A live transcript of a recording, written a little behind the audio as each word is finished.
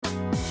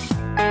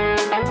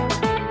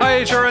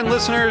HRN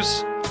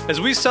listeners.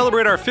 As we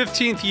celebrate our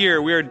 15th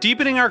year, we are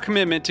deepening our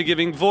commitment to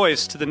giving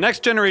voice to the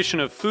next generation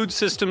of food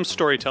systems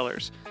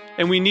storytellers,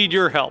 and we need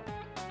your help.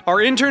 Our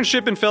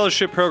internship and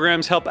fellowship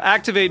programs help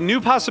activate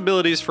new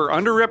possibilities for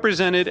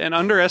underrepresented and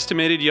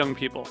underestimated young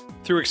people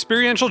through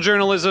experiential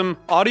journalism,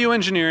 audio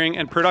engineering,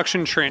 and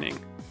production training.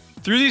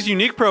 Through these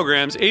unique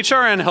programs,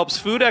 HRN helps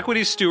food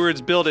equity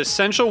stewards build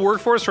essential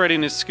workforce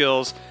readiness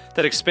skills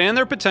that expand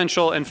their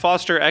potential and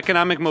foster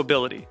economic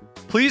mobility.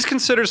 Please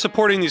consider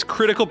supporting these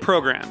critical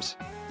programs.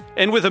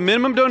 And with a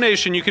minimum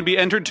donation, you can be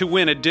entered to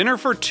win a dinner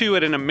for two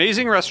at an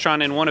amazing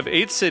restaurant in one of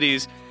 8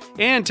 cities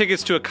and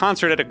tickets to a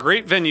concert at a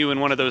great venue in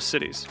one of those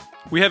cities.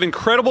 We have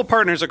incredible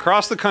partners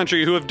across the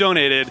country who have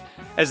donated,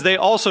 as they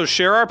also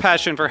share our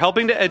passion for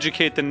helping to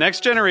educate the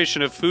next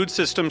generation of food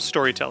systems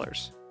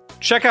storytellers.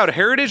 Check out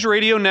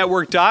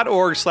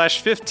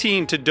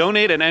heritageradionetwork.org/15 to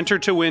donate and enter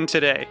to win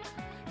today.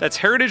 That's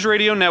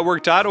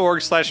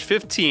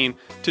heritageradionetwork.org/15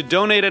 to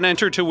donate and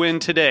enter to win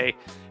today.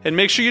 And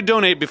make sure you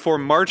donate before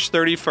March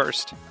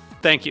 31st.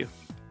 Thank you.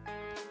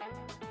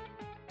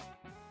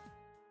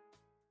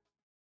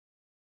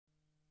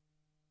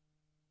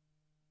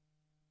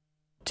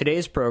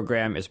 Today's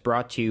program is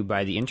brought to you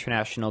by the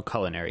International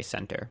Culinary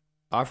Center,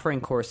 offering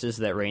courses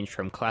that range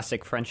from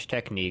classic French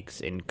techniques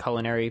in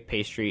culinary,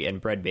 pastry, and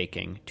bread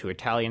baking to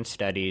Italian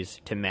studies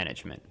to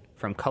management,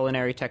 from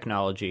culinary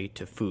technology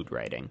to food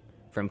writing,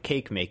 from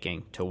cake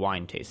making to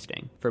wine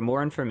tasting. For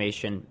more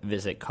information,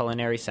 visit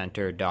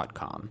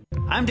culinarycenter.com.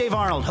 I'm Dave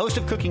Arnold, host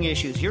of Cooking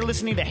Issues. You're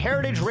listening to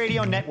Heritage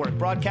Radio Network,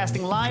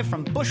 broadcasting live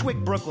from Bushwick,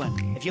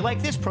 Brooklyn. If you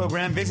like this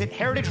program, visit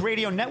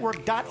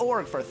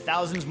heritageradionetwork.org for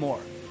thousands more.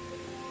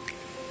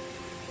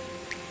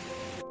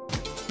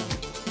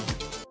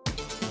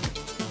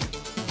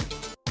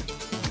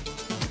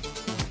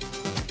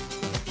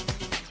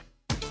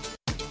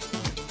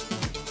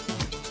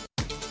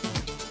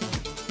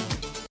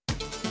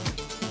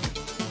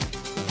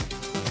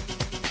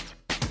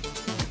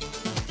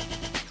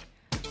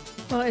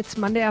 Well, it's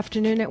Monday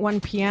afternoon at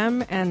 1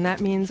 p.m., and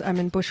that means I'm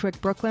in Bushwick,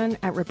 Brooklyn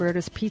at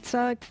Roberta's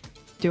Pizza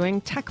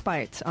doing Tech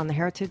Bites on the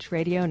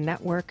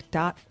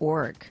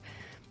heritageradionetwork.org.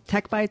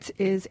 Tech Bites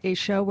is a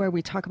show where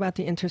we talk about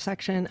the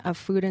intersection of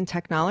food and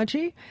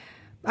technology.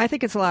 I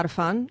think it's a lot of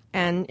fun,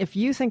 and if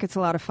you think it's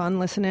a lot of fun,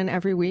 listen in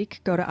every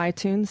week. Go to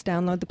iTunes,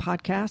 download the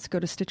podcast, go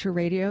to Stitcher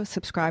Radio,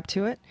 subscribe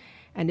to it.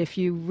 And if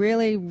you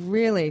really,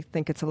 really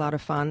think it's a lot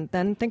of fun,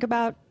 then think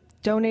about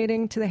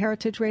donating to the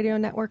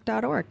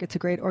heritageradionetwork.org. It's a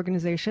great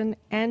organization,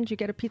 and you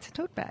get a pizza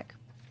tote bag.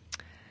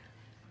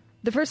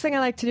 The first thing I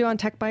like to do on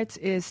Tech Bites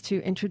is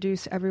to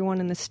introduce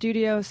everyone in the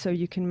studio so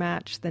you can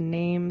match the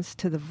names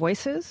to the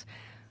voices.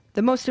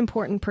 The most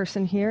important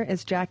person here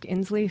is Jack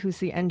Inslee, who's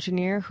the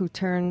engineer who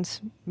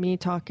turns me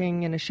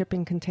talking in a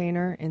shipping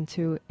container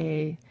into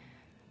a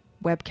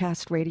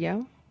webcast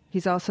radio.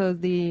 He's also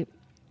the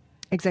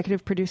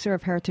executive producer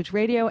of Heritage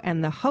Radio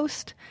and the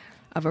host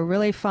of a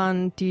really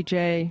fun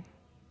DJ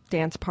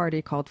dance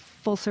party called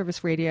Full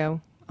Service Radio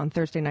on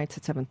Thursday nights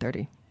at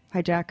 7:30.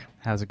 Hi, Jack.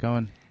 How's it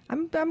going?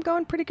 I'm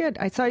going pretty good.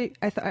 I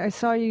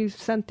saw you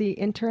sent the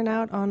intern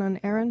out on an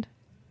errand.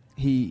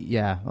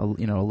 A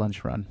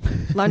lunch run.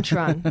 Lunch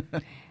run.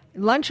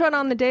 Lunch run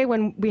on the day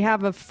when we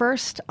have a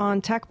first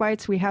on Tech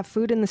Bites. We have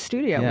food in the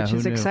studio, which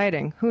is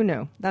exciting. Who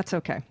knew? That's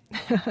okay.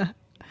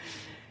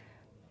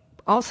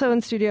 Also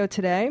in studio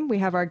today, we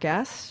have our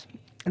guests.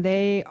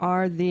 They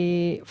are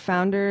the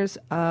founders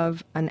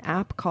of an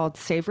app called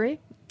Savory,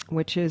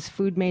 which is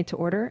food made to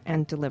order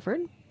and delivered.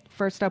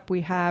 First up,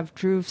 we have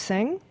Dhruv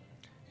Singh.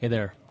 Hey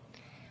there.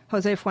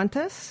 Jose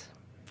Fuentes.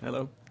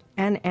 Hello.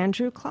 And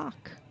Andrew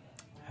Clark.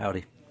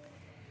 Howdy.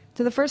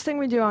 So the first thing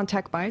we do on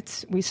Tech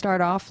Bites, we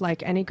start off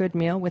like any good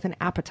meal with an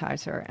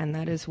appetizer, and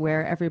that is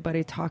where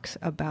everybody talks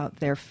about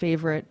their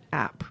favorite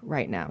app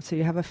right now. So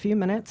you have a few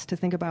minutes to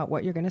think about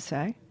what you're going to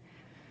say.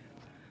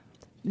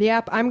 The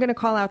app I'm going to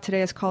call out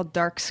today is called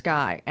Dark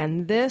Sky,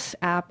 and this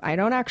app I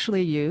don't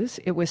actually use.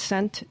 It was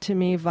sent to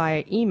me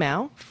via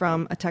email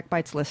from a Tech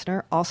Bites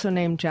listener, also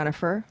named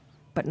Jennifer,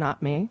 but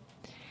not me.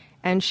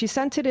 And she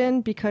sent it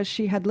in because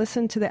she had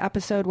listened to the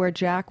episode where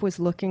Jack was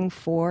looking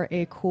for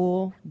a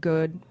cool,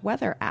 good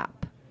weather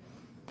app.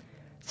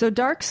 So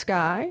Dark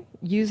Sky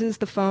uses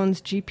the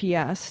phone's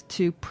GPS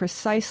to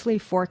precisely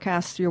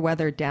forecast your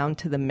weather down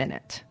to the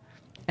minute.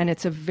 And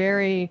it's a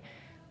very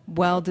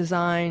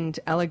well-designed,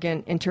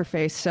 elegant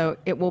interface, so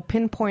it will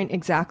pinpoint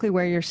exactly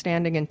where you're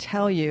standing and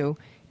tell you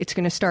it's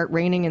going to start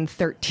raining in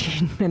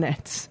 13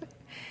 minutes.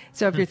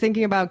 So if you're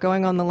thinking about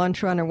going on the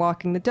lunch run or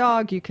walking the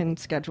dog, you can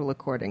schedule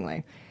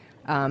accordingly.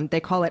 They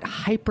call it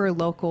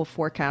hyper-local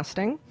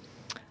forecasting.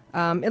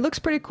 It looks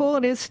pretty cool.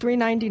 It is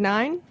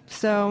 $3.99,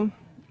 so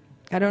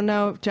I don't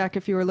know, Jack,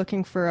 if you were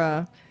looking for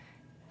a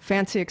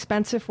fancy,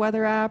 expensive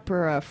weather app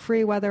or a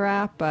free weather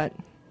app, but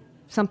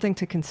something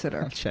to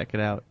consider. I'll check it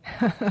out.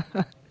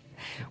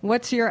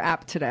 What's your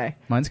app today?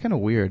 Mine's kind of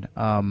weird.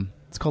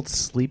 It's called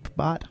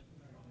Sleepbot.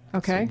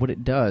 Okay. So what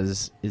it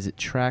does is it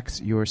tracks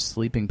your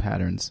sleeping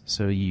patterns.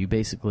 So you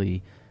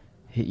basically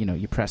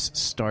you press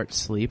start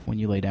sleep when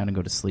you lay down and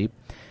go to sleep.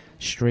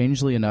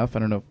 Strangely enough, I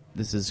don't know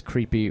this is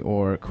creepy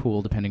or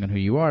cool depending on who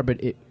you are,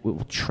 but it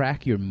will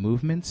track your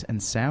movements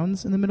and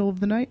sounds in the middle of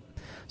the night.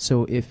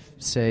 So if,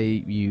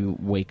 say, you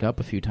wake up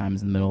a few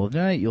times in the middle of the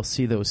night, you'll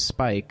see those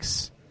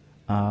spikes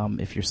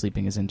if your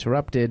sleeping is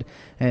interrupted.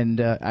 And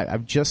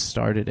I've just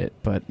started it,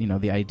 but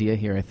the idea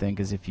here, I think,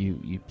 is if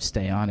you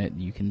stay on it,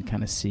 you can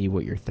kind of see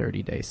what your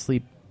 30-day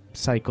sleep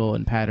cycle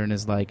and pattern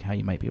is like, how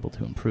you might be able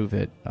to improve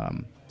it.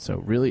 So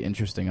really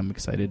interesting. I'm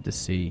excited to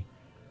see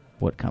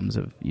what comes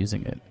of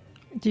using it.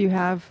 Do you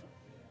have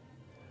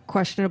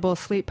questionable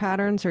sleep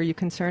patterns? Are you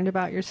concerned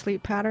about your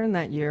sleep pattern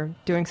that you're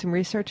doing some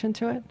research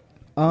into it?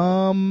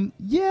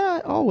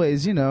 Yeah,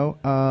 always, you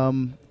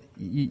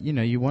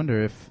you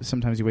wonder if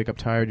sometimes you wake up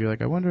tired, you're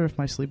like, I wonder if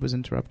my sleep was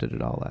interrupted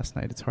at all last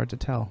night. It's hard to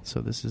tell.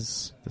 So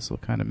this will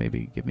kind of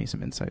maybe give me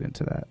some insight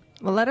into that.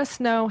 Well, let us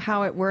know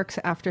how it works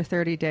after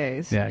 30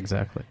 days. Yeah,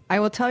 exactly. I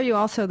will tell you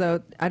also,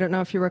 though, I don't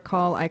know if you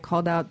recall, I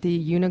called out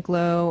the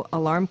Uniglow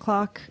alarm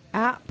clock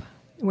app,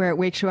 where it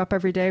wakes you up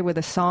every day with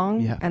a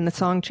song, and the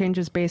song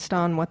changes based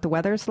on what the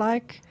weather's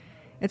like.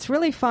 It's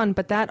really fun,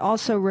 but that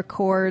also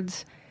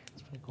records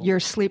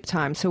your sleep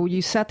time. So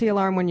you set the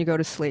alarm when you go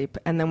to sleep,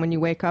 and then when you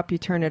wake up, you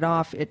turn it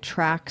off. It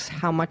tracks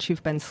how much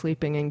you've been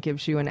sleeping and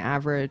gives you an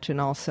average, and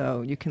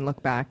also you can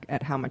look back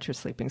at how much you're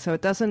sleeping. So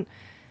it doesn't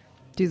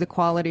do the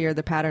quality or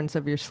the patterns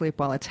of your sleep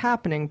while it's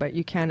happening, but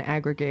you can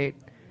aggregate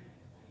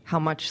how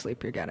much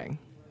sleep you're getting.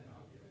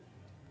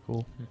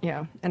 Cool.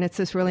 Yeah, and it's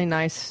this really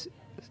nice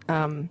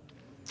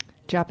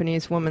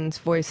Japanese woman's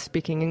voice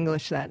speaking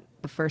English that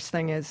the first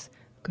thing is,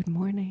 good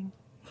morning.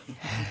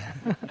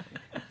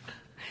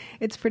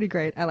 It's pretty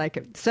great. I like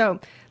it. So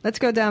let's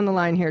go down the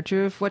line here.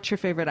 Dhruv, what's your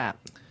favorite app?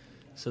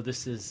 So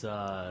this is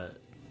a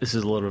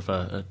little of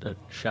a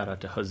shout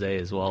out to Jose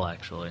as well,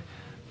 actually.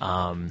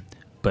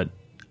 But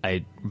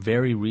I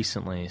very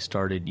recently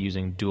started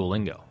using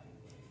Duolingo,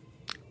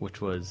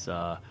 which was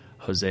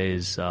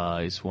Jose's.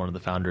 He's one of the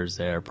founders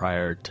there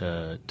prior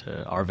to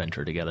our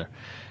venture together,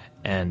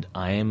 and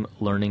I am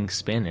learning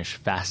Spanish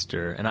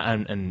faster.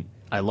 And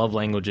I love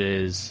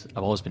languages.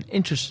 I've always been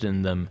interested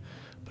in them,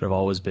 but I've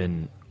always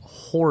been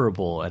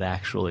horrible at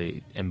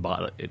actually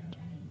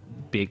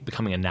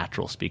becoming a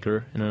natural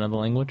speaker in another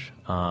language.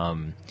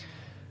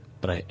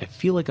 But I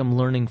feel like I'm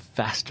learning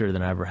faster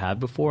than I ever have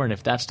before, and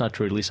if that's not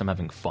true, at least I'm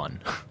having fun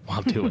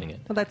while doing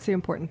it. Well, that's the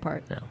important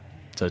part. Yeah.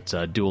 So it's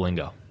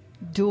Duolingo.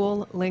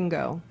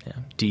 Duolingo. Yeah.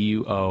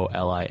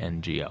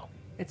 Duolingo.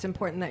 It's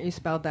important that you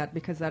spelled that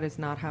because that is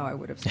not how I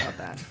would have spelled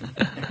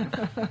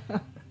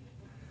that.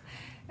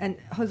 And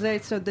Jose,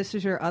 so this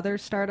is your other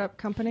startup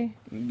company?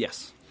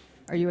 Yes.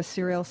 Are you a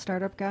serial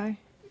startup guy?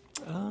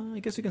 I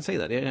guess you can say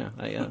that. Yeah.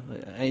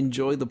 I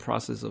enjoy the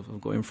process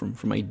of going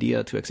from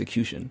idea to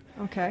execution.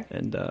 Okay.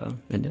 And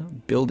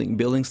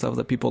building stuff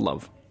that people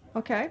love.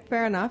 Okay,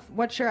 fair enough.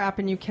 What's your app?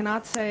 And you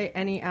cannot say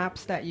any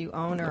apps that you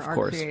own or are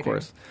creating. Of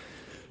course.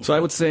 So I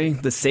would say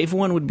the safe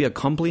one would be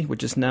Acompli,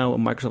 which is now a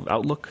Microsoft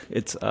Outlook.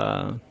 It's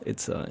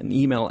an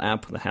email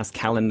app that has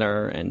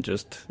calendar and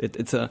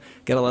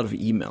get a lot of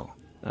email.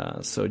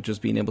 So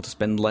just being able to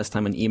spend less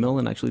time on email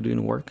and actually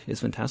doing work is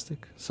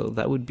fantastic. So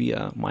that would be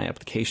my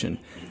application.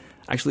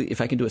 Actually,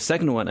 if I can do a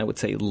second one, I would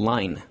say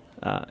Line,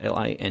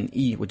 Line,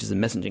 which is a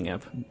messaging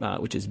app,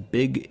 which is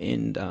big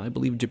in, I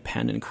believe,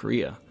 Japan and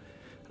Korea.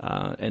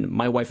 And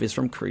my wife is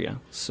from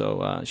Korea,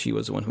 so she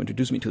was the one who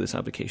introduced me to this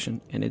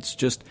application. And it's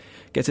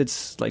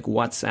like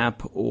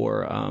WhatsApp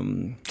or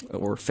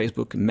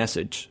Facebook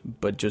message,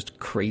 but just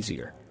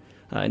crazier.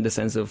 In the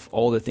sense of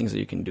all the things that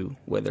you can do,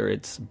 whether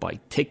it's buy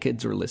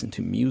tickets or listen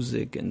to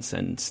music and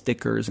send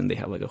stickers, and they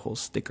have like a whole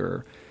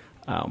sticker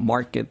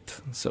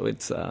market. So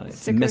it's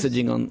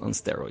messaging on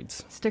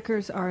steroids.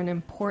 Stickers are an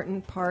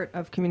important part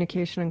of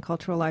communication and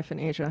cultural life in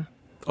Asia.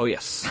 Oh,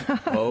 yes.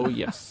 Oh,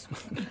 yes.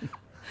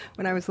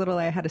 When I was little,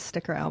 I had a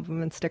sticker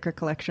album and sticker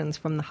collections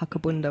from the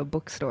Hakabundo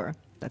bookstore.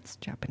 That's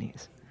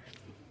Japanese.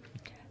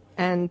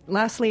 And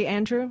lastly,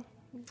 Andrew?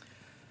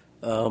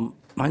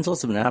 Mine's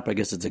also an app. I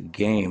guess it's a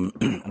game.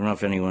 I don't know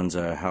if anyone's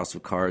House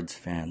of Cards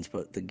fans,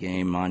 but the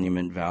game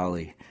Monument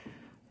Valley.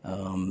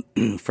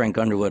 Frank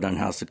Underwood on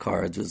House of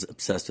Cards was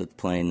obsessed with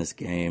playing this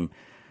game.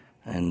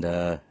 And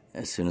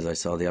as soon as I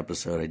saw the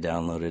episode, I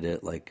downloaded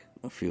it like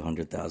a few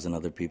 100,000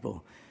 other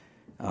people.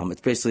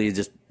 It's basically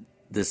just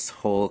this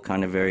whole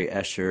kind of very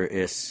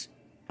Escher-ish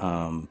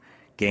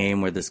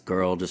game where this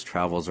girl just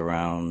travels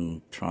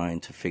around trying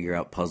to figure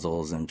out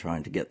puzzles and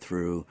trying to get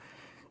through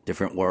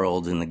different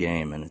worlds in the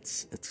game, and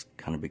it's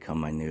kind of become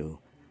my new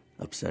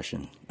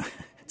obsession.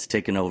 It's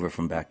taken over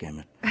from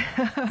backgammon.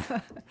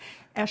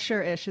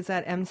 Escher-ish, is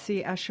that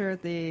M.C.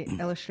 Escher, the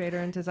illustrator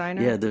and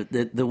designer? Yeah,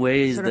 the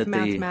ways sort that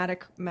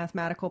of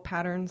mathematical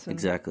patterns.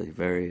 Exactly,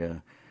 very.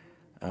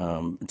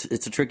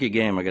 It's a tricky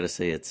game. I got to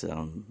say, it's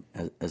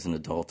as an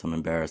adult, I'm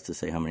embarrassed to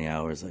say how many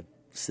hours I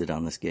sit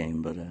on this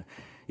game, but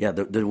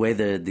the way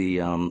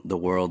the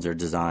worlds are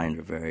designed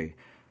are very,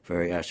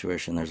 very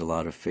Escher-ish, and there's a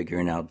lot of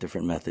figuring out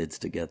different methods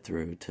to get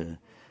through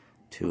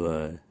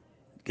to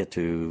get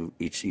to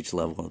each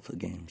level of the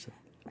game. So.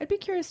 I'd be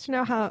curious to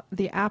know how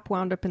the app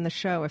wound up in the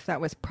show, if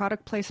that was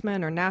product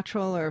placement or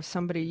natural, or if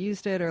somebody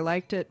used it or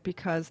liked it,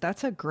 because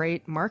that's a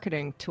great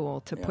marketing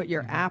tool to put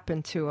your app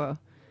into a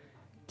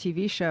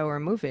TV show or a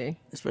movie.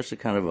 Especially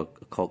kind of a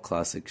cult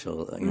classic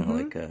show,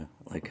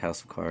 like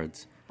House of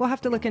Cards. We'll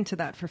have to look into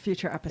that for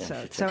future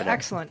episodes. So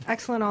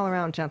excellent all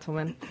around,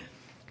 gentlemen.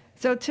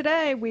 So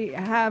today we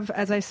have,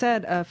 as I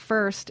said, a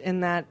first in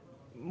that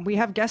we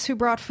have Guess Who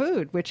Brought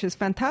Food, which is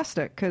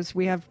fantastic because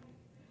we have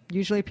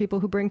usually people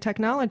who bring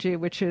technology,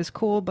 which is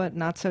cool but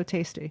not so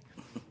tasty.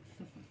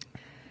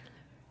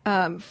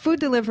 Food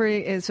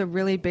delivery is a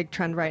really big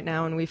trend right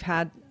now, and we've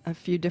had a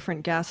few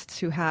different guests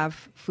who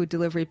have food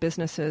delivery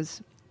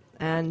businesses.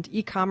 And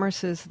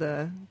e-commerce is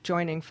the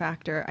joining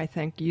factor, I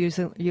think,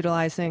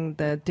 utilizing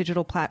the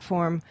digital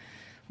platform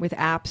with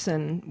apps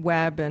and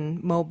web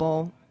and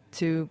mobile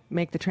to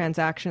make the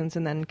transactions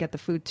and then get the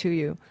food to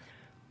you.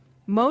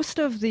 Most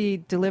of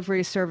the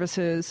delivery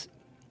services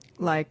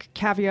like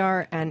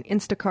Caviar and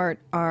Instacart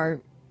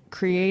are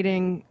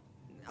creating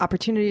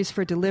opportunities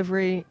for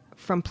delivery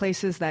from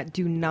places that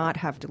do not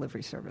have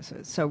delivery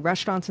services. So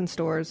restaurants and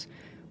stores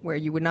where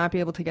you would not be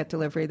able to get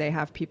delivery, they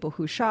have people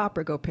who shop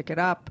or go pick it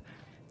up.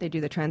 They do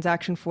the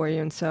transaction for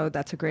you, and so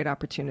that's a great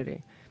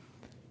opportunity.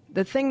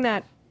 The thing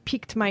that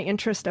piqued my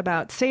interest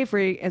about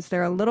Savory is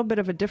they're a little bit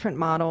of a different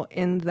model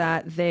in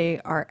that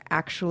they are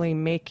actually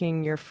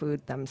making your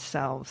food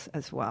themselves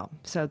as well.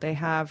 So they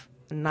have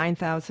a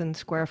 9,000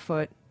 square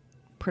foot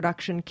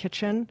production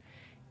kitchen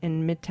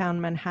in Midtown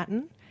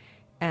Manhattan,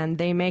 and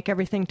they make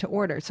everything to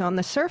order. So on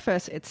the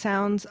surface, it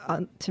sounds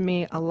to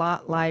me a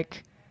lot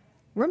like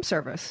room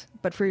service,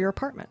 but for your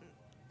apartment.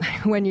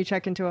 When you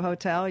check into a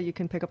hotel, you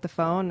can pick up the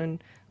phone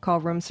and call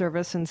room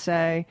service and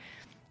say,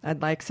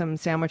 I'd like some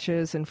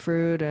sandwiches and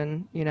fruit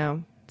and,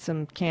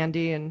 some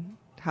candy, and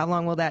how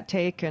long will that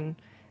take? And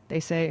they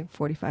say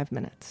 45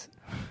 minutes.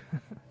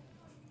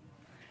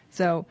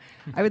 So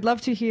I would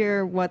love to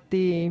hear what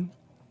the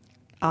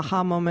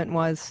aha moment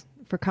was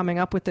for coming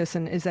up with this.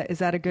 And is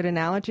that a good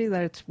analogy,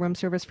 that it's room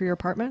service for your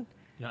apartment?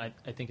 I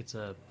think it's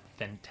a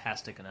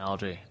fantastic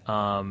analogy.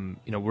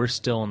 We're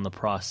still in the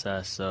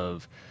process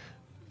of,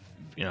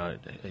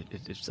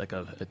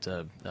 it's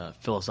a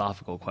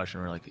philosophical question.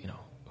 We're like,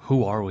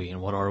 who are we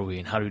and what are we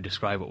and how do we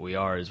describe what we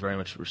are is very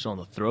much, we're still in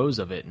the throes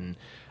of it. And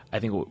I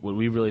think what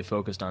we really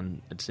focused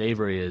on at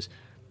Savory is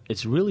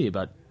it's really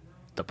about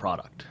the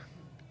product.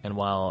 And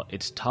while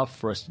it's tough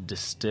for us to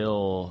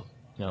distill,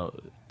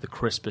 the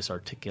crispest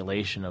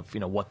articulation of,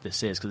 what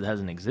this is, because it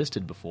hasn't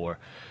existed before,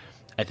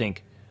 I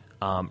think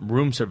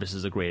room service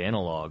is a great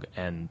analog.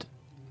 And,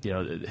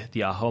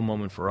 the aha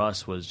moment for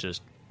us was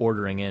just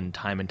ordering in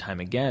time and time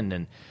again.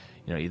 And,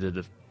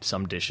 either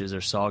some dishes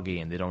are soggy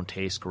and they don't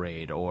taste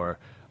great, or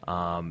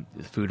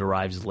the food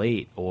arrives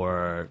late,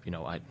 or,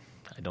 I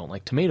don't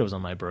like tomatoes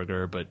on my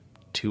burger, but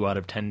 2 out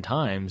of 10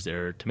 times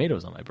there are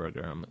tomatoes on my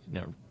burger. I'm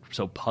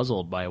so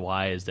puzzled by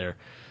why is there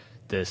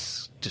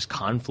this just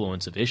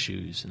confluence of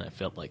issues, and I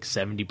felt like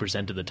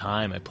 70% of the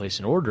time I placed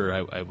an order,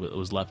 I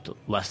was left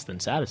less than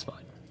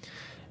satisfied.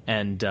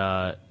 And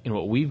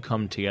what we've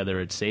come together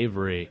at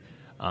Savory,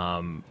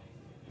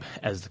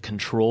 as the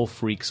control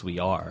freaks we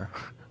are,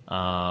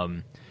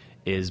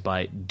 is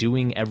by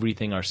doing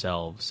everything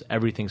ourselves.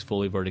 Everything's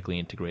fully vertically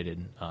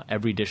integrated.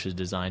 Every dish is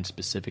designed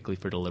specifically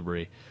for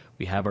delivery.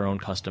 We have our own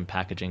custom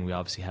packaging. We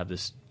obviously have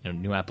this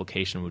new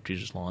application which we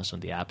just launched on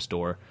the App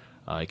Store.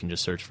 You can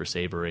just search for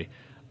Savory.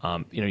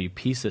 You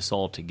piece this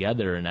all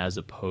together, and as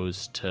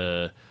opposed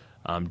to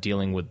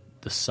dealing with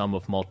the sum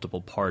of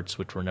multiple parts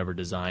which were never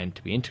designed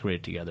to be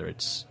integrated together,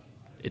 it's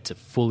a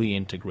fully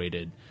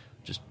integrated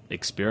just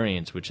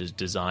experience which is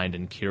designed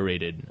and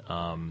curated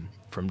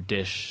from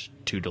dish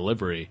to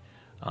delivery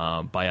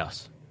by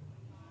us.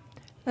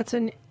 That's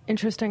an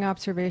interesting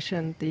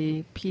observation,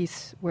 the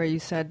piece where you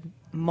said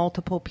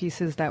multiple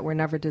pieces that were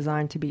never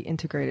designed to be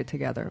integrated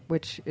together,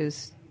 which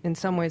is in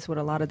some ways what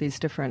a lot of these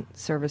different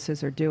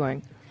services are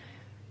doing.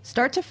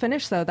 Start to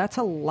finish, though, that's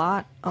a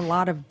lot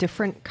of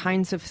different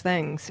kinds of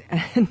things.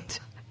 And,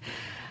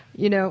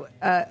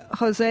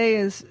 Jose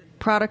is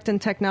product and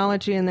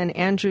technology, and then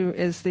Andrew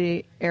is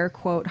the air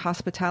quote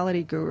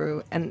hospitality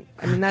guru. And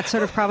I mean, that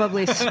sort of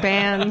probably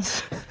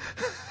spans.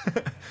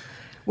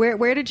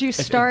 Where did you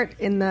start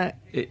in the...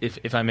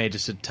 If I may,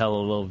 just to tell a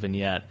little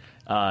vignette,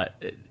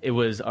 it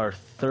was our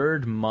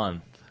 3rd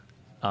month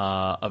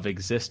of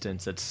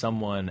existence that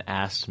someone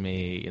asked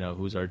me,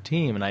 who's our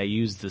team, and I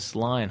used this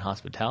line,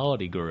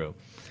 hospitality guru,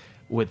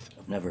 with...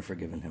 I've never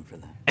forgiven him for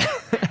that.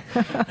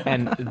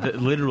 And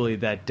literally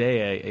that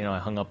day, I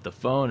hung up the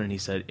phone, and he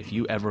said, if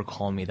you ever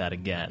call me that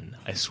again,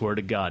 I swear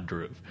to God,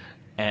 Drew.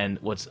 And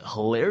what's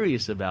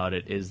hilarious about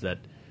it is that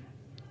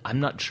I'm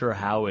not sure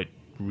how it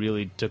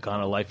really took on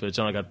a life of its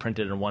own. I got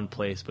printed in one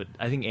place, but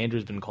I think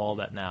Andrew's been called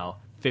that now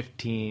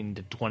 15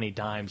 to 20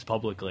 times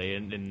publicly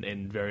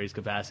in various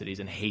capacities,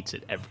 and hates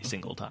it every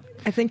single time.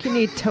 I think you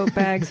need tote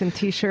bags and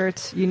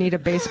T-shirts. You need a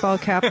baseball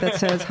cap that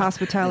says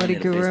Hospitality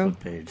Guru. A Facebook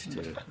page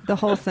too. The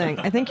whole thing.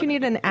 I think you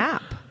need an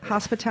app,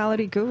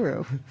 Hospitality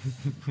Guru.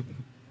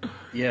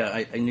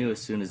 Yeah, I knew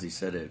as soon as he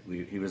said it.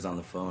 He was on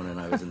the phone, and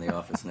I was in the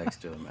office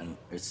next to him. And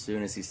as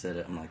soon as he said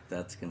it, I'm like,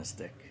 that's going to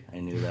stick. I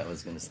knew that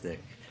was going to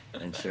stick.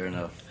 And sure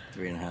enough,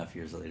 3.5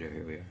 years later,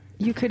 here we are.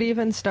 You could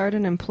even start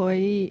an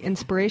employee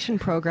inspiration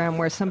program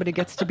where somebody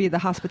gets to be the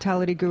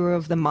hospitality guru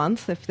of the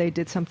month if they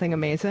did something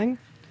amazing.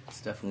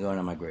 It's definitely going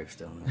on my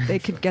gravestone. They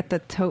could get the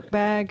tote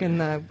bag and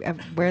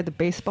wear the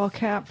baseball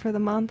cap for the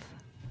month.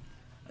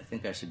 I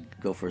think I should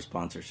go for a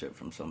sponsorship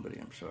from somebody,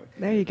 I'm sure.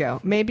 There you go.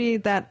 Maybe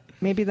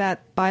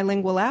that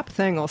bilingual app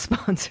thing will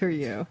sponsor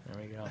you.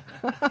 There we go.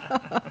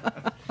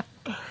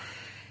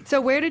 So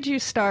where did you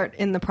start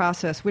in the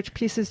process? Which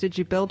pieces did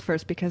you build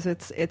first? Because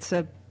it's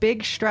a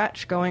big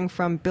stretch going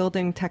from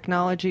building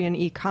technology and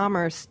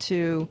e-commerce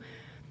to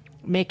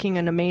making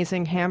an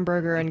amazing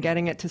hamburger and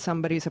getting it to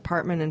somebody's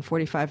apartment in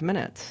 45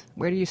 minutes.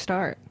 Where do you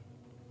start?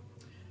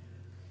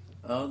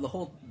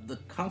 The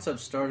concept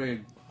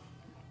started,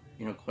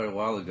 quite a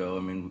while ago. I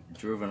mean,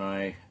 Drew and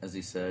I, as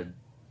he said,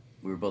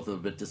 we were both a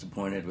bit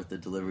disappointed with the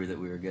delivery that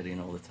we were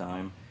getting all the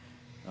time.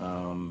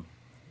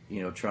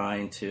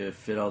 Trying to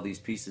fit all these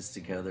pieces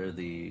together,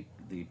 the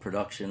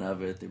production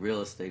of it, the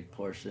real estate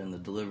portion, the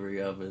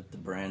delivery of it, the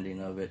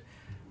branding of it,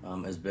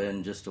 has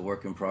been just a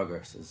work in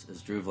progress.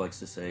 As Drew likes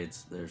to say,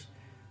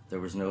 there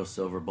was no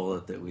silver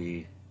bullet that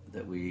we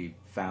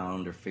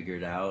found or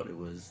figured out. It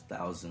was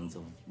thousands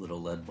of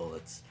little lead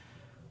bullets.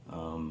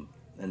 And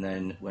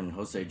then when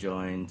Jose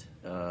joined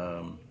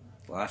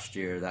last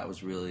year, that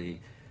was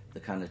really the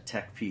kind of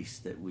tech piece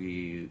that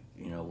we're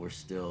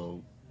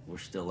still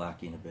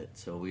lacking a bit.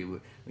 So we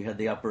had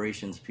the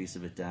operations piece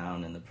of it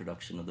down and the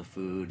production of the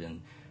food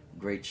and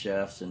great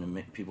chefs,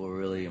 and people were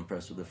really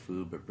impressed with the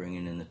food, but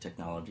bringing in the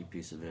technology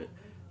piece of it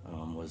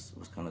was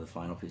kind of the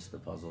final piece of the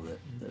puzzle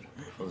that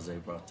Jose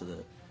brought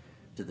to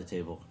the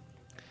table.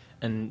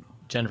 And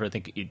Jennifer, I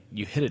think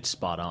you hit it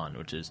spot on,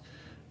 which is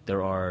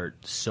there are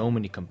so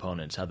many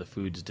components, how the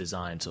food's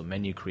designed, so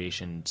menu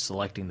creation,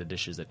 selecting the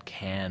dishes that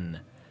can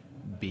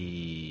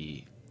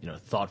be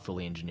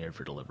thoughtfully engineered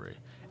for delivery,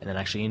 and then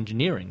actually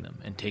engineering them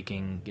and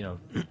taking,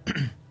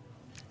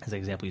 as an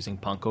example, using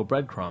panko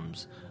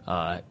breadcrumbs,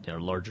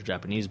 larger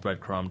Japanese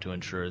breadcrumb to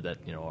ensure that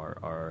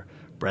our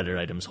breaded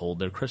items hold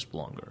their crisp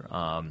longer.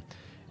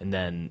 And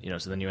then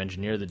so then you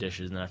engineer the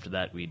dishes, and then after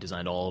that we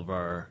designed all of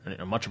our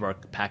much of our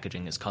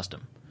packaging is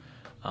custom.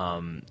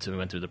 So we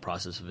went through the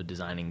process of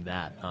designing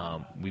that.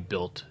 We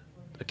built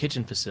a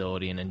kitchen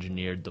facility and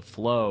engineered the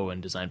flow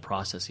and designed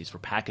processes for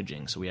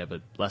packaging, so we have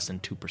a less than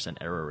 2%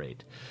 error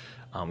rate.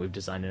 We've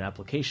designed an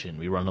application.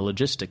 We run a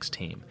logistics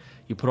team.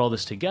 You put all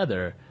this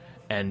together,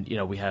 and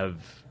we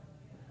have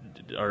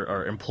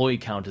our employee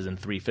count is in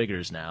 3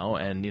 figures now,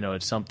 and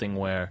it's something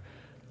where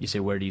you say,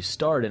 where do you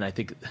start? And I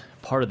think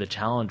part of the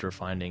challenge we're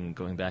finding,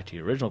 going back to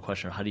your original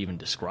question, how do you even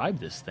describe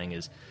this thing,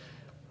 is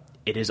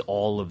it is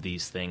all of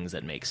these things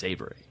that make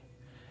Savory.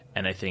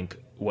 And I think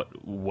what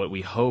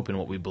we hope and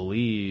what we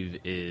believe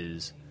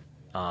is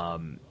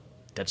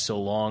that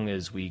so long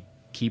as we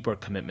keep our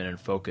commitment and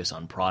focus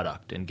on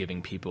product and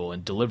giving people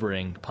and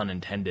delivering, pun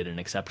intended, an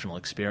exceptional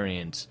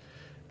experience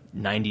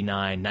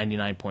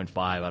 99.5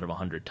 out of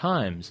 100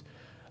 times,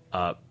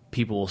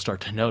 people will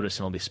start to notice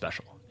and it'll be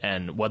special.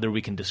 And whether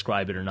we can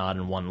describe it or not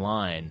in one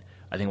line,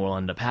 I think what will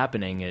end up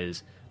happening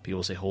is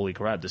people say, holy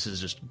crap, this is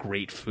just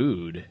great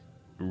food,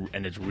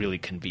 and it's really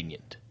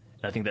convenient.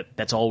 And I think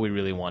that's all we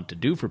really want to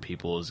do for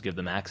people, is give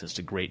them access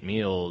to great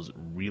meals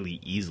really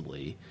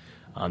easily.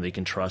 They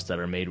can trust that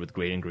are made with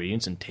great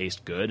ingredients and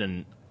taste good.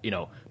 And,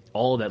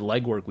 all of that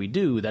legwork we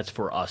do, that's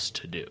for us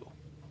to do.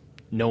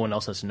 No one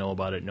else has to know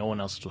about it. No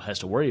one else has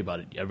to worry about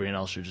it. Everyone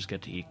else should just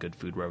get to eat good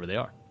food wherever they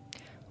are.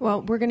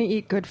 Well, we're going to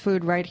eat good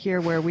food right here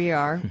where we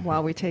are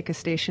while we take a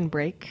station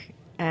break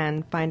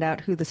and find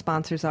out who the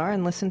sponsors are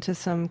and listen to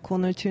some cool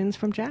new tunes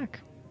from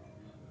Jack.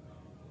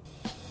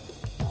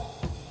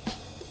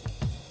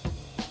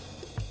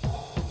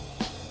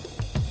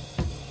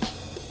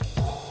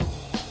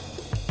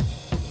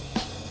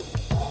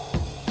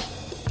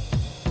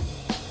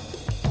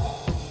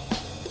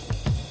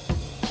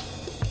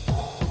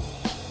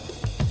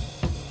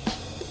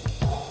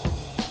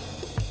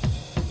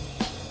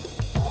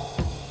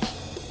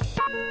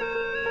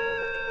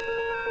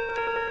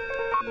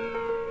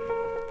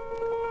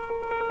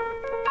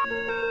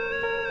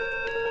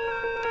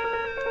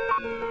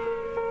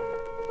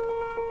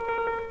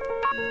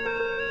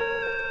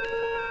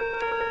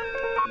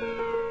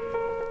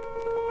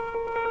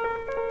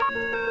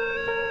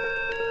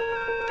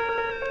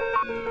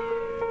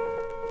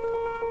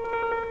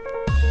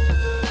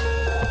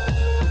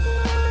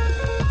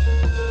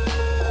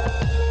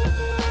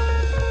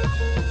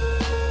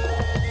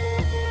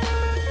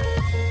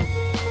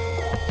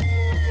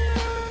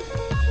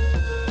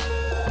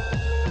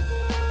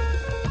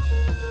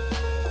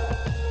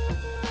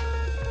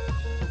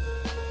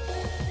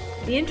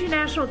 The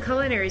International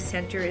Culinary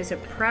Center is a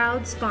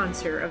proud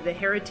sponsor of the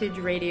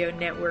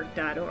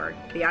heritageradionetwork.org.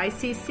 The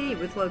ICC,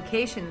 with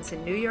locations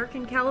in New York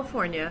and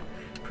California,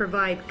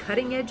 provide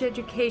cutting-edge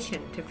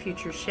education to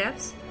future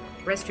chefs,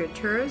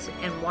 restaurateurs,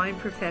 and wine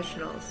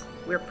professionals.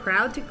 We're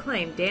proud to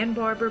claim Dan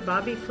Barber,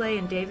 Bobby Flay,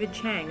 and David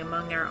Chang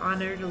among our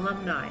honored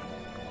alumni.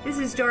 This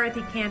is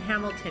Dorothy Can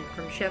Hamilton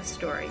from Chef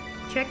Story.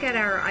 Check out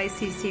our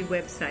ICC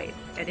website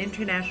at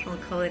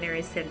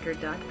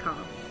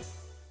internationalculinarycenter.com.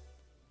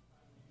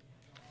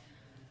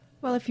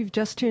 Well, if you've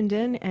just tuned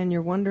in and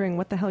you're wondering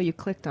what the hell you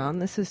clicked on,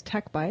 this is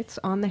Tech Bites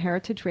on the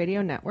Heritage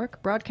Radio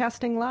Network,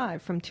 broadcasting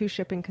live from 2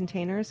 shipping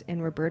containers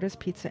in Roberta's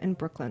Pizza in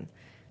Brooklyn.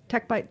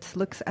 Tech Bites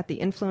looks at the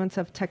influence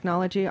of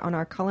technology on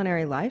our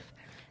culinary life,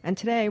 and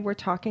today we're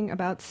talking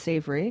about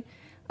Savory,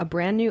 a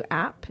brand new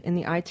app in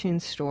the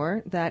iTunes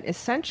store that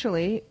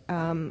essentially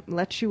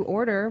lets you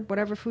order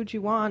whatever food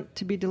you want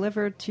to be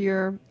delivered to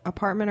your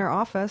apartment or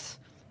office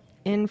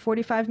in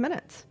 45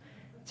 minutes.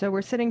 So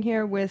we're sitting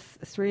here with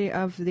 3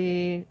 of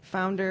the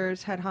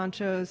founders, head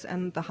honchos,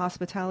 and the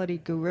hospitality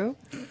guru,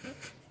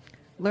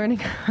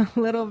 learning a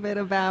little bit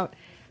about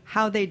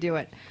how they do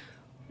it.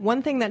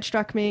 One thing that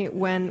struck me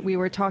when we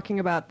were talking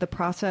about the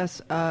process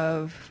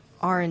of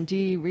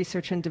R&D,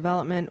 research and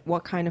development,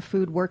 what kind of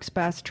food works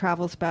best,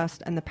 travels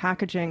best, and the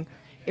packaging,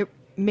 it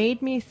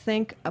made me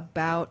think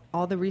about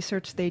all the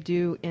research they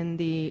do in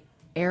the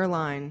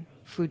airline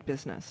food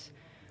business.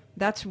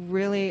 That's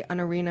really an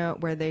arena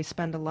where they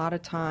spend a lot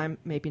of time,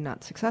 maybe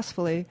not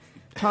successfully,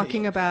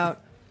 talking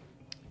about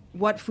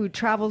what food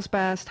travels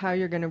best, how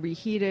you're going to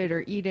reheat it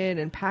or eat it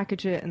and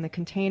package it in the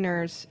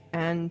containers.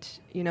 And,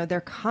 you know, they're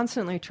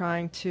constantly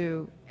trying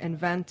to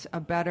invent a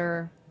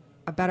better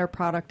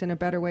product and a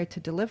better way to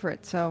deliver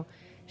it. So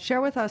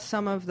share with us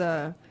some of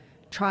the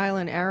trial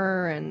and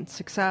error and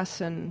success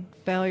and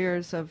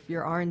failures of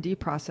your R&D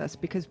process,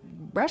 because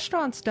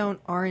restaurants don't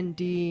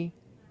R&D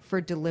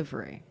for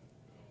delivery.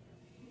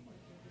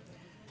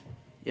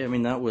 Yeah, I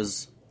mean, that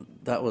was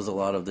a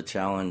lot of the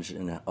challenge,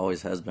 and it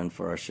always has been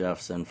for our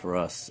chefs and for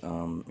us,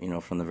 you know,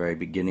 from the very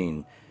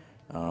beginning.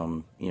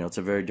 You know, it's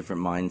a very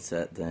different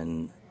mindset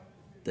than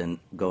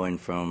going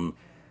from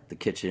the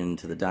kitchen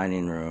to the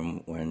dining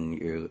room when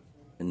you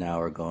now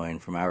are going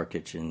from our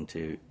kitchen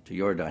to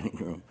your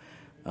dining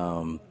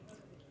room.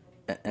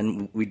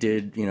 And we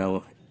did, you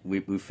know,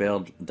 we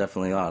failed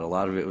definitely a lot. A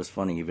lot of it was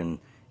funny.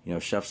 Even, you know,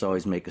 chefs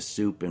always make a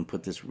soup and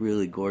put this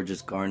really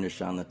gorgeous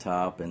garnish on the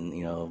top and,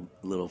 you know,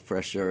 little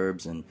fresh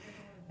herbs. And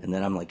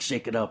then I'm like,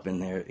 shake it up in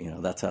there. You know,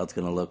 that's how it's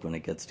going to look when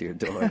it gets to your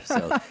door.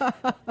 So,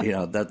 you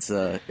know, that's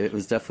it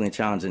was definitely a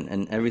challenge.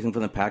 And everything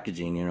from the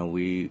packaging, you know,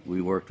 we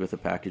worked with a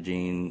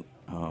packaging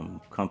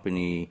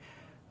company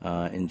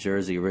in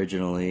Jersey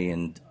originally,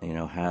 and, you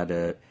know, had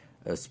a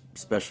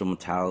special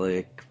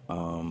metallic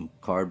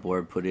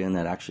cardboard put in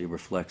that actually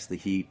reflects the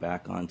heat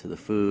back onto the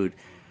food.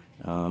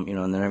 You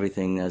know, and then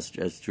everything, as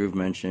Drew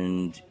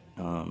mentioned,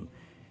 you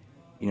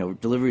know,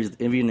 deliveries,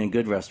 even in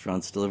good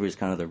restaurants, delivery is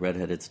kind of the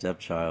redheaded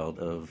stepchild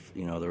of,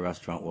 you know, the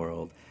restaurant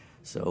world.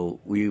 So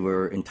we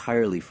were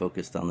entirely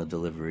focused on the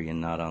delivery and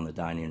not on the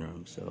dining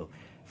room. So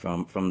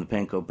from the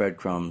panko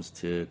breadcrumbs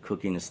to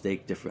cooking a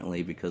steak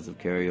differently because of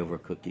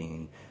carryover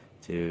cooking,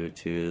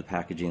 to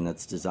packaging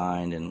that's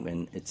designed and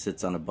when it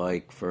sits on a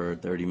bike for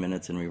 30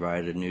 minutes and we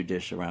ride a new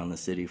dish around the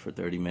city for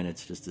 30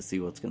 minutes just to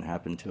see what's going to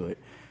happen to it.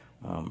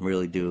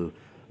 Really do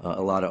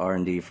a lot of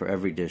R&D for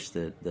every dish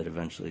that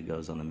eventually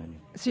goes on the menu.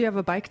 So you have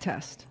a bike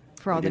test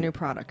for all the new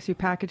products. You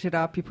package it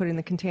up, you put it in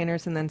the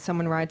containers, and then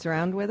someone rides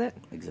around with it?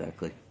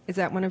 Exactly. Is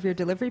that one of your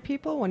delivery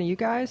people, one of you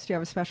guys? Do you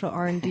have a special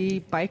R&D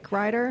bike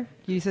rider?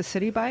 Use a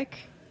city bike?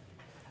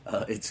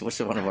 It's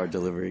one of our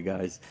delivery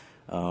guys.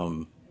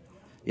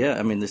 Yeah,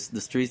 I mean, the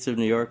streets of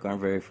New York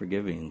aren't very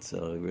forgiving,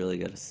 so we really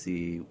got to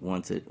see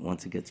once it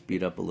gets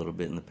beat up a little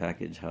bit in the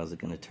package, how's it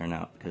going to turn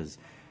out? Because,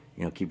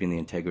 you know, keeping the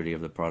integrity of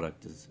the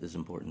product is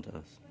important to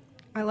us.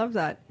 I love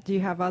that. Do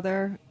you have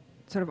other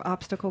sort of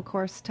obstacle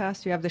course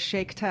tests? You have the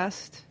shake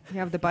test. You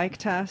have the bike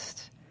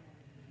test.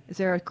 Is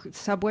there a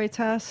subway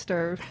test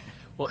or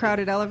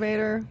crowded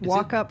elevator,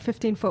 walk up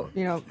 15-foot,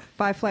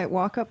 5-flight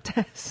walk up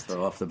test?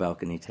 Throw off the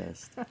balcony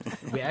test.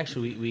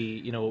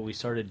 we you know, what we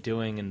started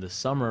doing in the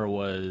summer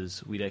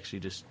was we'd actually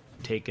just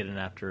take it, and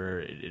after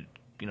it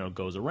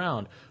goes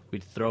around,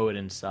 we'd throw it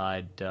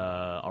inside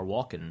our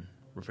walk-in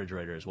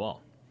refrigerator as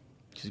well.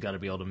 She's got to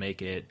be able to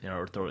make it,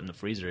 or throw it in the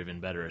freezer, even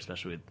better,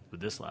 especially with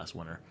this last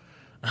winter.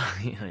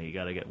 You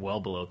got to get well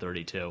below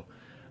 32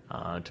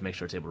 to make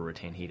sure it's able to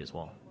retain heat as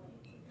well.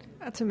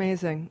 That's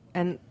amazing,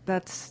 and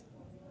that's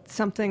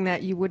something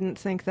that you wouldn't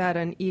think that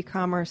an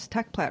e-commerce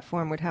tech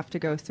platform would have to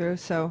go through.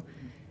 So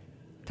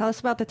tell us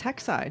about the tech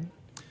side.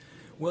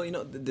 Well,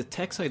 the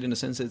tech side, in a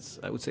sense,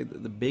 I would say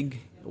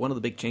one of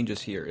the big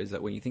changes here is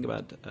that when you think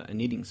about an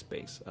eating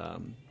space,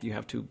 you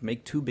have to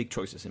make two big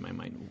choices in my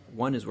mind.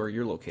 One is where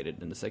you're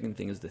located, and the second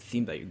thing is the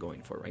theme that you're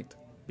going for, right?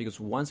 Because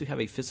once you have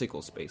a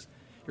physical space,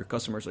 your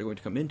customers are going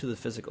to come into the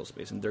physical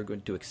space, and they're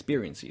going to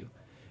experience you.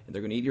 And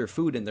they're going to eat your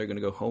food, and they're going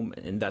to go home,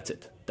 and that's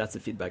it. That's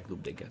the feedback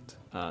loop they get.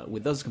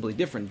 With us, it's completely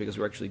different because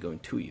we're actually going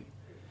to you.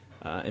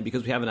 And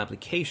because we have an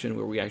application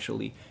where we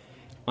actually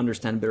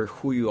understand better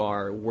who you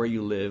are, where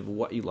you live,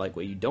 what you like,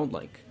 what you don't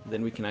like,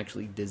 then we can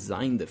actually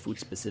design the food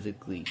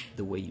specifically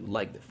the way you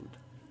like the food.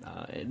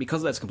 And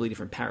because that's a completely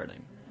different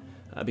paradigm.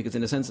 Because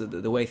in a sense,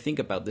 the way I think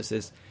about this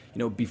is,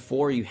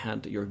 before you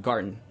had your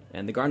garden,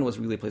 and the garden was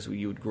really a place where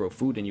you would grow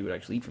food and you would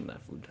actually eat from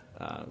that food.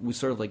 We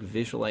sort of like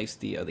visualize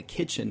the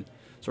kitchen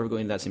sort of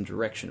going in that same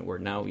direction, where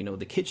now,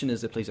 the kitchen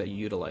is the place that you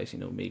utilize,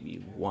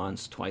 maybe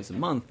once, twice a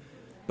month.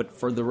 But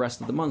for the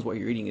rest of the month, what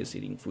you're eating is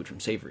eating food from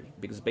Savory.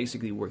 Because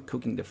basically we're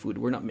cooking the food.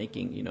 We're not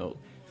making,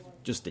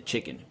 just the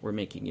chicken. We're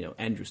making,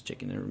 Andrew's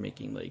chicken, and we're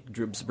making like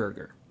Drib's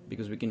burger.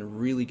 Because we can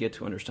really get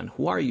to understand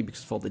who are you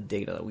because of all the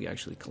data that we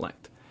actually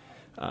collect.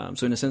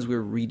 So in a sense,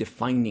 we're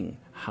redefining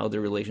how the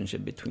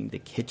relationship between the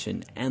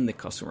kitchen and the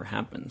customer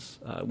happens,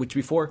 which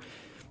before,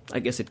 I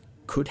guess it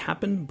could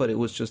happen, but it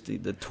was just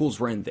the tools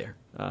weren't there.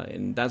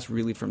 And that's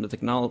really, from the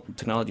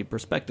technology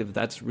perspective,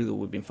 that's really what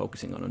we've been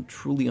focusing on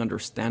truly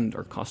understand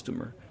our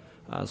customer.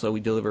 So we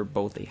deliver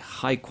both a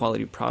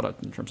high-quality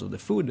product in terms of the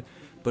food,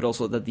 but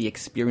also that the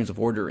experience of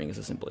ordering is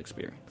a simple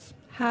experience.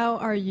 How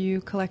are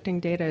you collecting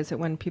data? Is it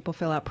when people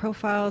fill out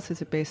profiles?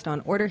 Is it based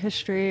on order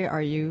history?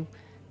 Are you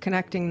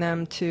connecting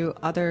them to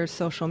other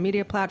social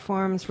media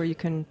platforms where you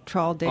can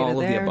trawl data all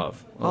there? Of the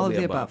above. All of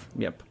the above.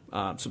 Yep.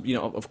 So,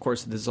 of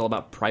course, this is all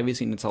about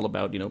privacy, and it's all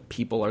about,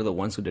 people are the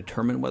ones who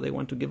determine what they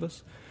want to give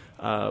us.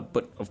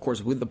 But, of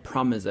course, with the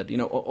promise that,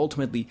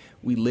 ultimately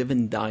we live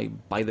and die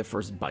by the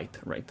first bite,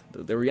 right?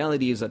 The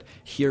reality is that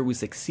here we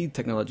succeed,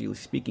 technologically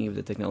speaking, if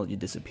the technology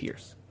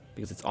disappears.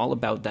 Because it's all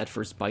about that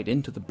first bite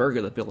into the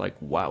burger that feel like,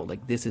 wow,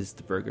 like this is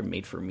the burger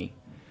made for me.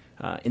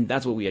 And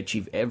that's what we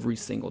achieve every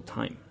single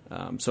time.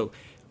 So,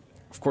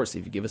 of course,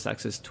 if you give us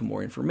access to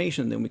more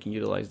information, then we can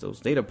utilize those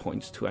data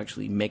points to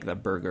actually make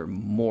that burger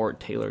more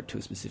tailored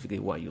to specifically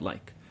what you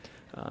like.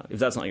 If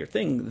that's not your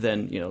thing,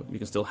 then, you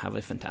can still have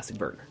a fantastic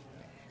burger.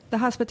 The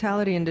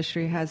hospitality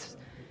industry has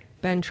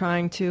been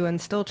trying to,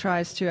 and still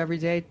tries to every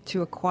day,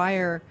 to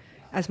acquire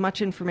as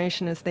much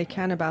information as they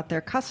can about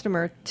their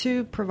customer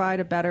to provide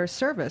a better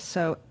service.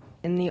 So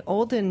in the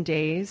olden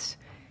days,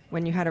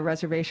 when you had a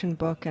reservation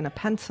book and a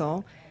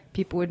pencil,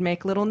 people would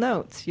make little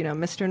notes,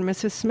 Mr. and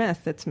Mrs.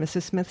 Smith, it's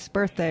Mrs. Smith's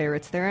birthday, or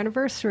it's their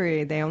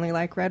anniversary, they only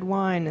like red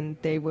wine, and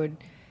they would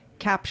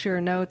capture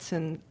notes.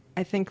 And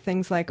I think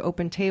things like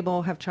Open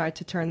Table have tried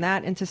to turn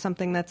that into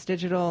something that's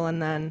digital,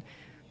 and then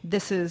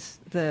this is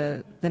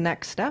the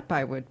next step,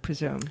 I would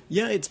presume.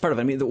 Yeah, it's part of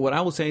it. I mean, what I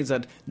would say is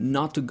that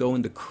not to go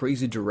in the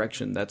crazy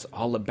direction that's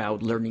all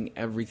about learning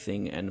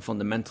everything and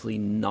fundamentally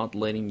not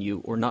letting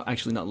you, or not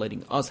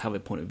letting us have a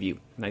point of view.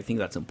 And I think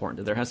that's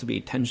important. There has to be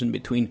a tension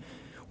between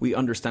we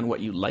understand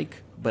what you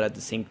like, but at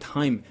the same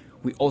time,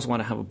 we also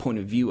want to have a point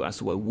of view as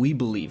to what we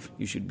believe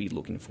you should be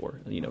looking for.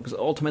 Because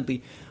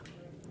ultimately,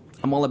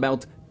 I'm all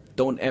about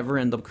don't ever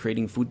end up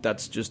creating food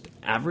that's just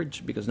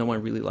average, because no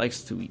one really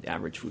likes to eat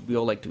average food. We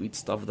all like to eat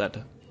stuff that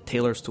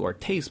tailors to our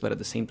taste, but at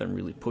the same time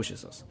really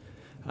pushes us.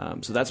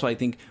 So that's why I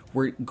think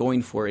we're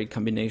going for a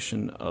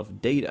combination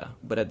of data,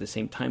 but at the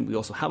same time, we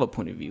also have a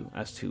point of view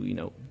as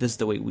to, this is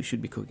the way we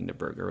should be cooking the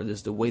burger, or this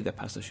is the way that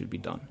pasta should be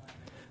done.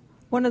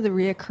 One of the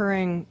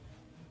reoccurring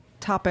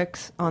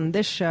topics on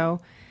this show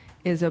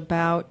is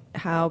about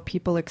how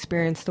people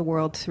experience the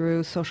world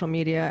through social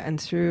media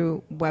and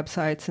through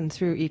websites and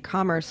through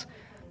e-commerce.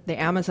 The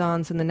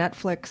Amazons and the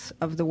Netflix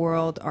of the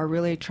world are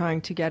really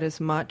trying to get as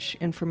much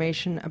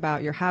information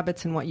about your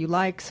habits and what you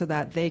like so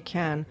that they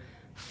can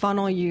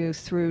funnel you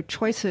through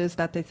choices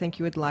that they think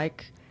you would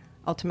like,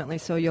 ultimately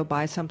so you'll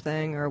buy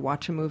something or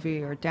watch a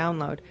movie or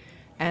download.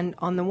 And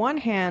on the one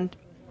hand,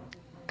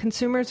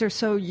 consumers are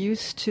so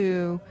used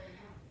to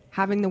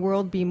having the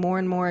world be more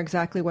and more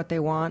exactly what they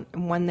want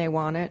and when they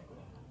want it,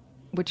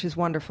 which is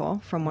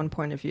wonderful from one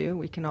point of view.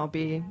 We can all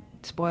be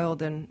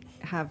spoiled and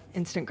have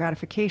instant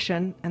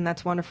gratification, and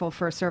that's wonderful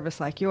for a service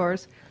like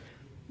yours.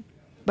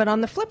 But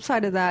on the flip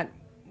side of that,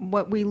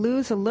 what we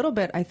lose a little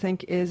bit, I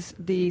think, is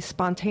the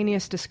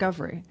spontaneous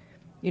discovery.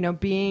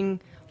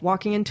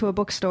 Walking into a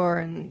bookstore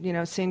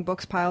and, seeing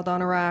books piled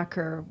on a rack,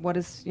 or what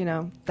is,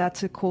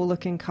 that's a cool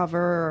looking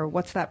cover, or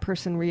what's that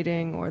person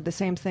reading, or the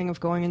same thing of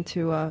going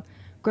into a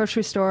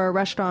grocery store or a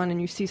restaurant and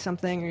you see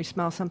something or you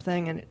smell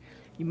something and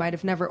you might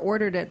have never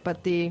ordered it,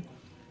 but the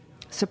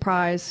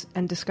surprise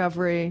and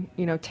discovery,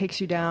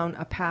 takes you down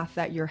a path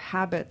that your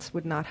habits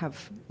would not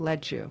have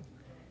led you.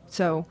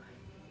 So,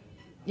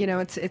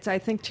 it's I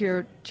think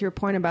to your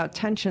point about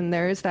tension,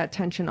 there is that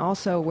tension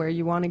also where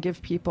you want to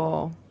give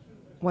people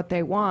what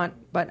they want,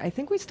 but I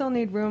think we still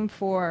need room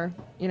for,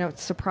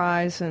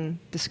 surprise and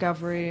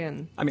discovery.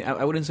 And I mean,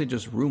 I wouldn't say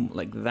just room.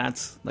 Like,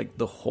 that's like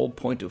the whole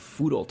point of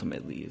food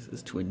ultimately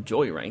is to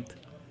enjoy, right?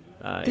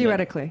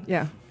 Theoretically,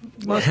 yeah.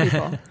 Most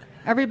people.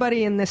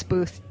 Everybody in this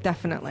booth,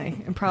 definitely.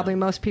 And probably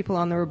most people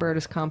on the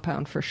Roberta's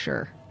compound for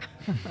sure.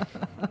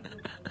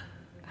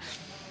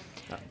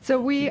 So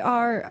we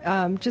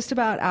are just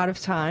about out of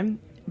time.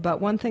 But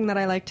one thing that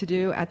I like to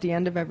do at the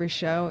end of every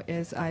show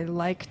is I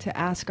like to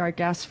ask our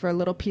guests for a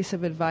little piece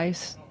of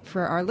advice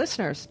for our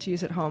listeners to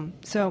use at home.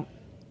 So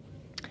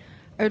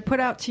I would put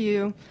out to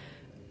you,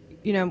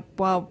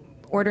 while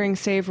ordering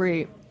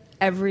Savory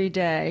every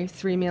day,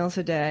 3 meals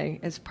a day,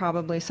 is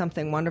probably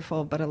something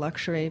wonderful, but a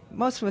luxury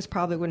most of us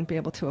probably wouldn't be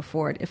able to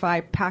afford. If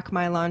I pack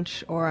my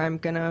lunch or I'm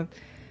going to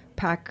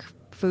pack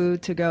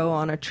food to go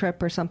on a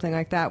trip or something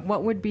like that,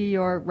 what would be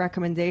your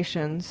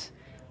recommendations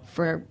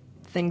for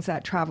things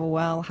that travel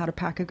well, how to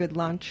pack a good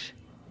lunch?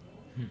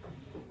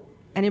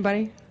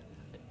 Anybody?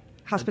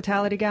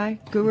 Hospitality guy?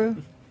 Guru?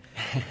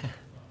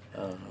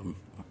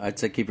 I'd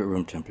say keep it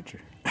room temperature.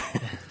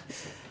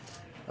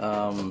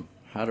 How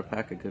to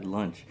pack a good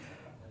lunch.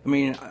 I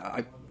mean,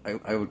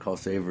 I would call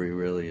Savory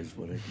really is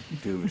what I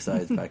do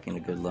besides packing a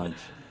good lunch.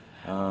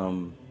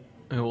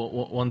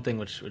 One thing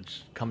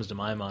which comes to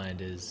my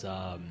mind is,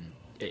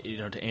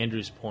 to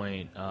Andrew's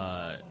point,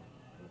 the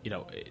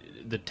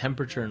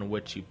temperature in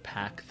which you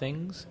pack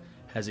things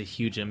has a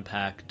huge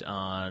impact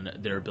on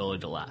their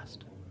ability to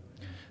last.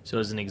 So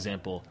as an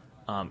example,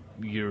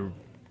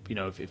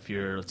 if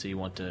you're, let's say you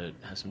want to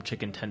have some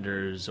chicken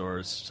tenders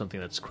or something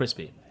that's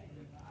crispy,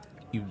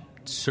 you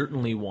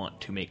certainly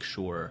want to make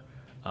sure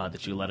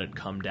that you let it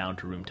come down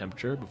to room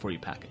temperature before you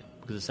pack it.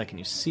 Because the second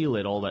you seal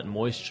it, all that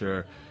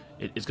moisture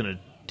is going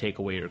to take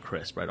away your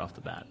crisp right off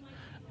the bat.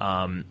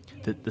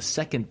 The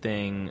second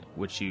thing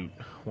which you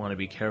want to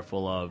be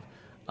careful of,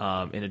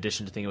 in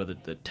addition to thinking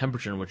about the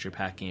temperature in which you're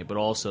packing it, but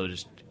also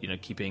just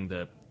keeping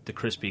the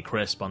crispy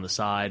crisp on the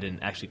side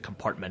and actually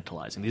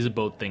compartmentalizing. These are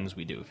both things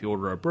we do. If you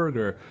order a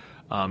burger,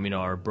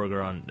 our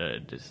burger on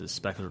this is a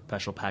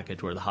special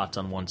package where the hot's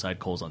on one side,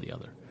 cold's on the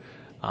other.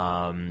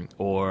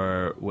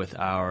 Or with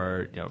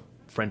our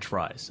French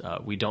fries,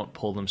 we don't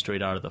pull them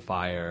straight out of the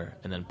fire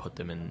and then put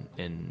them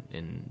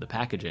in the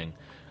packaging.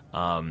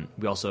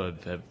 We also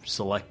have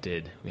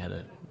selected. We had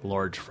a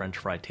large French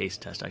fry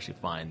taste test to actually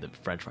find the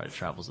French fry that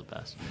travels the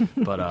best.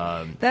 But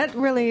that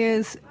really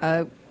is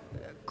a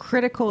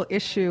critical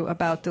issue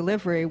about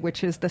delivery,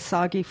 which is the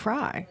soggy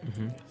fry.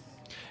 Mm-hmm.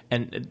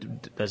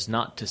 And that's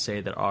not to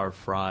say that our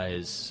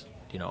fries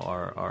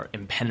are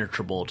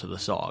impenetrable to the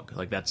sog.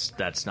 Like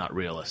that's not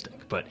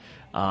realistic. But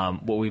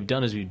what we've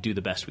done is we do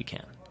the best we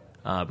can,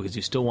 because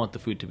you still want the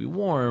food to be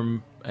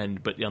warm,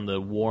 but on the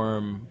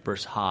warm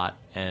versus hot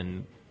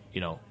and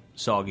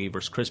soggy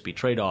versus crispy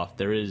trade-off,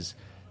 there is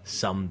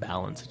some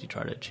balance that you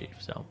try to achieve.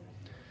 So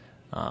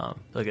I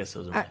guess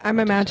those are. I'm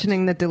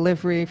imagining the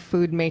delivery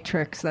food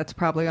matrix that's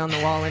probably on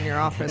the wall in your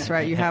office,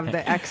 right? You have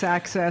the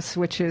x-axis,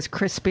 which is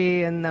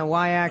crispy, and the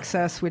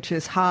y-axis, which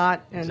is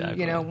hot, and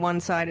exactly. One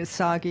side is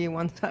soggy,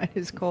 one side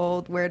is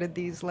cold. Where did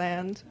these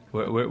land?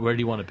 Where do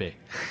you want to be?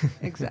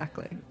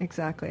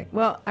 Exactly.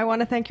 Well, I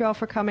want to thank you all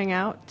for coming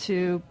out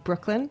to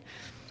Brooklyn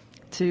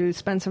to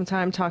spend some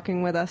time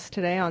talking with us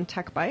today on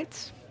Tech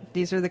Bites.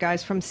 These are the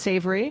guys from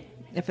Savory.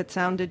 If it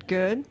sounded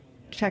good,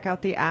 check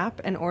out the app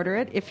and order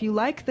it. If you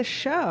like the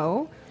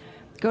show,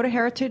 go to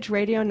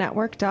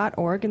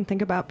heritageradionetwork.org and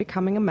think about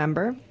becoming a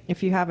member.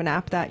 If you have an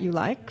app that you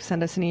like,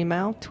 send us an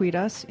email, tweet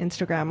us,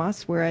 Instagram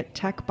us. We're at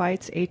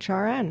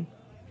TechBitesHRN.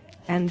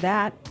 And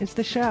that is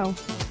the show.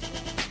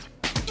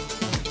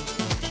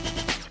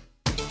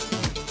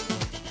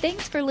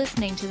 Thanks for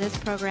listening to this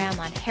program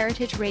on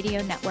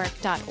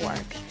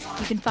heritageradionetwork.org.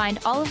 You can find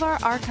all of our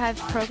archived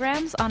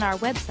programs on our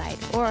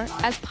website or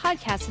as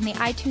podcasts in the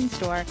iTunes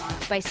Store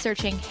by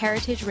searching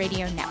Heritage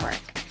Radio Network.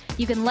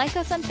 You can like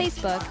us on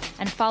Facebook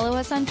and follow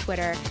us on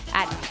Twitter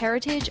at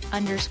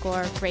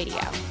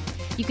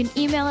 @heritage_radio. You can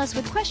email us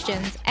with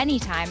questions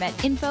anytime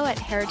at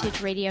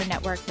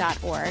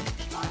info@heritageradionetwork.org.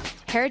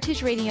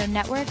 Heritage Radio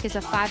Network is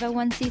a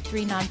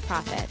 501c3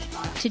 nonprofit.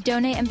 To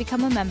donate and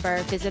become a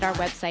member, visit our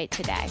website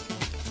today.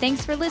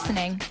 Thanks for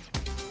listening.